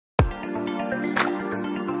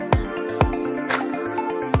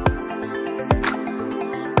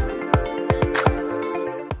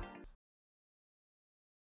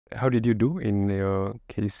how did you do in your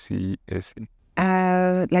KCSE?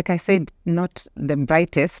 Like I said, not the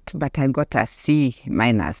brightest, but I got a C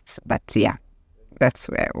minus. But yeah, that's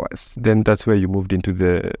where I was. Then that's where you moved into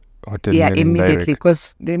the hotel. Yeah, immediately.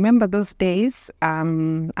 Because remember those days,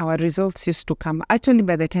 our results used to come. Actually,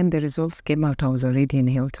 by the time the results came out, I was already in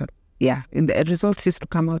Hilton. Yeah, the results used to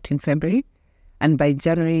come out in February. And by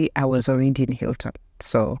January, I was already in Hilton.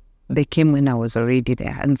 So they came when I was already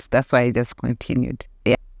there. And that's why I just continued.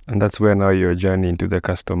 Yeah. And that's where now your journey into the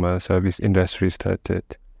customer service industry started.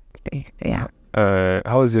 Yeah.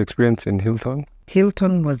 How was your experience in Hilton?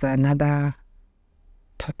 Hilton was another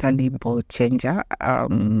totally ball changer.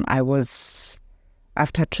 I was,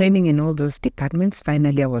 after training in all those departments,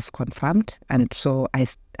 finally I was confirmed. And so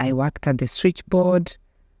I worked at the switchboard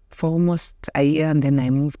for almost a year, and then I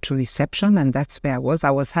moved to reception, and that's where I was.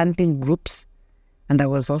 I was handling groups, and I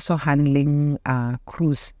was also handling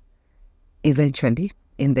crews eventually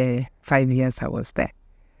in the 5 years I was there.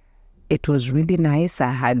 It was really nice.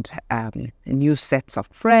 I had new sets of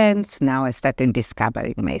friends. Now I started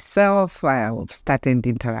discovering myself. I started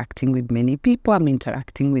interacting with many people. I'm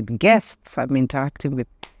interacting with guests. I'm interacting with...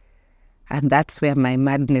 And that's where my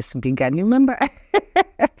madness began. You remember?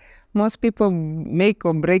 Most people make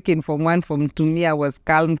or break in from one form. To me, I was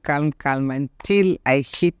calm until I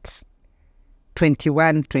hit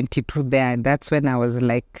 21, 22 there. That's when I was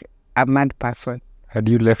like a mad person. Had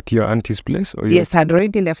you left your auntie's place? Or yes, I'd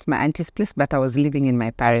already left my auntie's place, but I was living in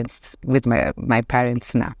with my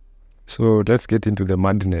parents now. So let's get into the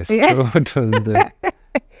madness. Yes. So what was that?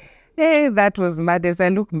 Hey, that was madness. I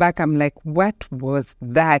look back, I'm like, what was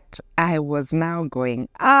that? I was now going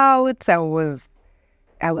out. I was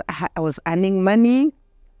earning money.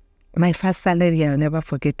 My first salary, I'll never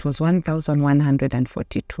forget, was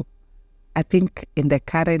 1,142. I think in the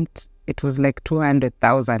current, it was like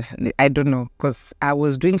 200,000. I don't know, because I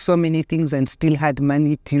was doing so many things and still had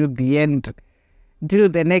money till the end, till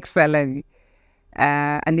the next salary.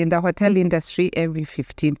 And in the hotel industry, every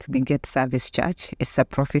 15th we get service charge. It's a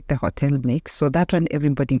profit the hotel makes. So that one,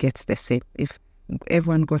 everybody gets the same. If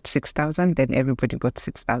everyone got 6,000, then everybody got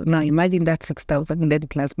 6,000. Now imagine that 6,000 then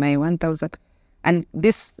plus my 1,000. And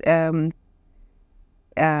this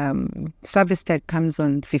service charge comes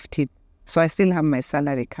on 15th. So I still have my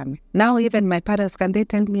salary coming. Now even my parents, can they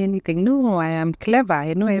tell me anything? No, I am clever.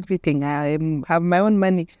 I know everything. I have my own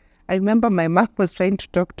money. I remember my mom was trying to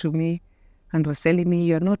talk to me and was telling me,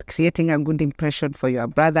 you're not creating a good impression for your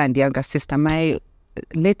brother and younger sister. My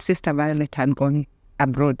late sister Violet had gone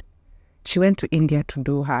abroad. She went to India to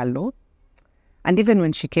do her law. And even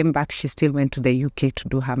when she came back, she still went to the UK to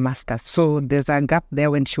do her master's. So there's a gap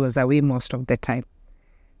there when she was away most of the time.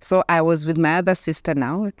 So I was with my other sister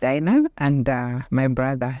now, Dinah, and my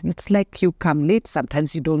brother. It's like you come late,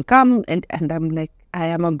 sometimes you don't come. And I'm like, I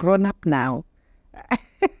am a grown-up now.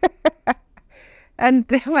 And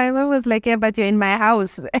my mom was like, yeah, but you're in my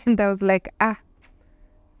house. And I was like,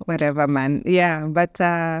 whatever, man. Yeah, but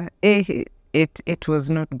it was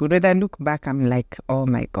not good. When I look back, I'm like, oh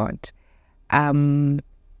my God. And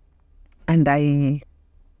I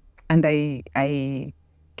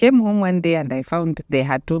came home one day and I found they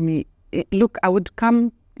had told me, look, I would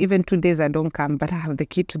come, even 2 days I don't come, but I have the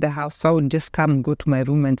key to the house, so I would just come, go to my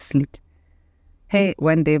room and sleep. Hey,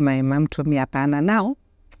 one day my mom told me, Apana, now,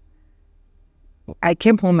 I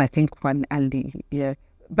came home, I think, one early year.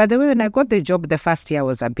 By the way, when I got the job, the first year I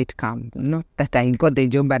was a bit calm. Not that I got the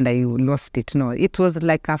job and I lost it. No, it was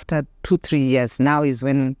like after 2-3 years. Now is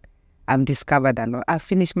when I'm discovered a lot. I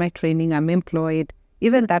finished my training, I'm employed.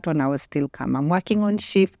 Even that one, I was still calm. I'm working on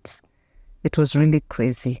shifts. It was really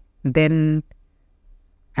crazy. Then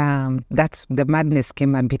that's the madness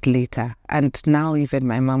came a bit later. And now even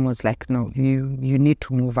my mom was like, no, you need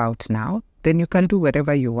to move out now. Then you can do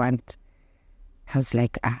whatever you want. I was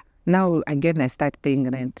like, now again I start paying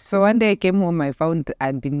rent. So one day I came home, I found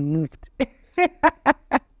I'd been moved.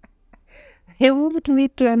 He moved me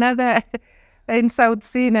to another, in South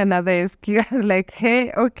Sea, in another SQ. I was like,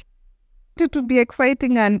 hey, okay. To be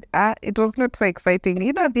exciting, and it was not so exciting.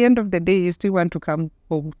 You know, at the end of the day, you still want to come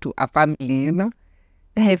home to a family, you know.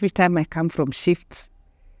 Every time I come from shifts,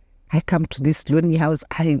 I come to this lonely house.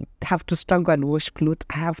 I have to struggle and wash clothes.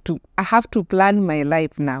 I have to plan my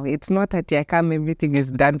life now. It's not that I come, everything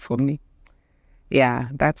is done for me. Yeah,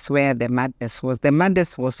 that's where the madness was. The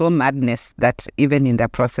madness was so madness that even in the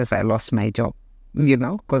process, I lost my job, you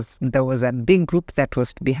know, because there was a big group that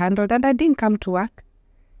was to be handled and I didn't come to work.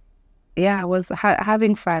 Yeah, I was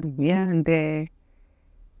having fun. Yeah, and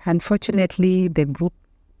unfortunately, the group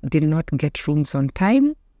did not get rooms on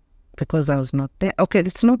time because I was not there. Okay,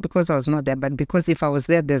 it's not because I was not there, but because if I was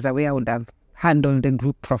there, there's a way I would have handle the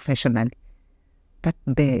group professionally. But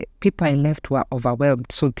the people I left were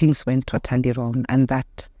overwhelmed, so things went totally wrong, and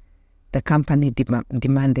that the company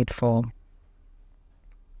demanded for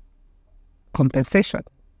compensation.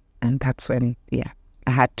 And that's when,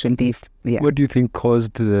 I had to leave. Yeah. What do you think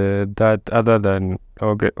caused that, other than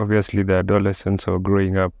obviously the adolescence or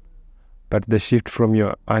growing up, but the shift from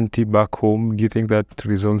your auntie back home? Do you think that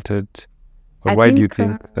resulted, or why do you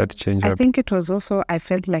think that changed? I think it was also, I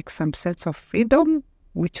felt like some sense of freedom,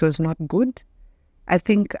 which was not good. I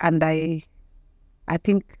think, I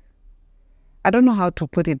don't know how to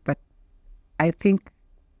put it, but I think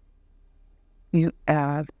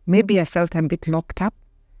maybe I felt a bit locked up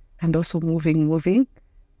and also moving.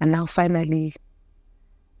 And now finally,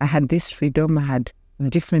 I had this freedom. I had a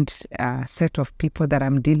different set of people that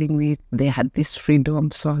I'm dealing with. They had this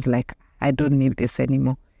freedom. So I was like, I don't need this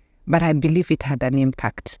anymore. But I believe it had an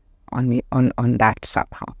impact on me, on that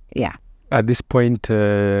somehow. Yeah. At this point,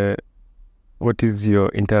 what is your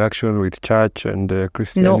interaction with church and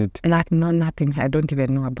Christianity? No, nothing. I don't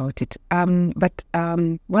even know about it. But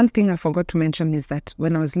one thing I forgot to mention is that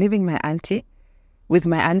when I was leaving my auntie, with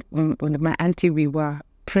my auntie, we were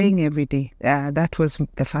praying every day. That was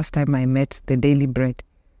the first time I met the daily bread.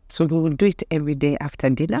 So we would do it every day after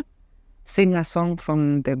dinner, sing a song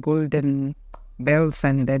from the Golden Bells,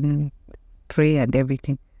 and then pray and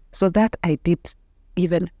everything. So that I did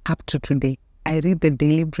even up to today. I read the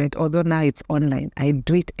daily bread, although now it's online. I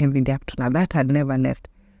do it every day up to now. That had never left.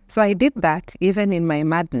 So I did that even in my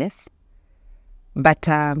madness. But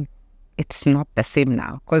it's not the same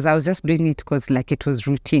now, because I was just doing it because like it was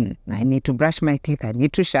routine. I need to brush my teeth, I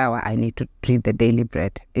need to shower, I need to read the daily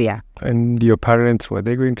bread. Yeah. And your parents, were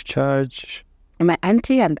they going to church? My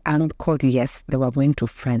auntie and uncle, yes, they were going to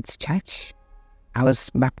Friends Church. I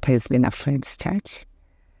was baptized in a Friends Church.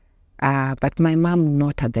 But my mom,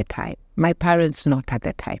 not at the time. My parents, not at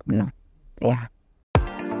the time, no. Yeah.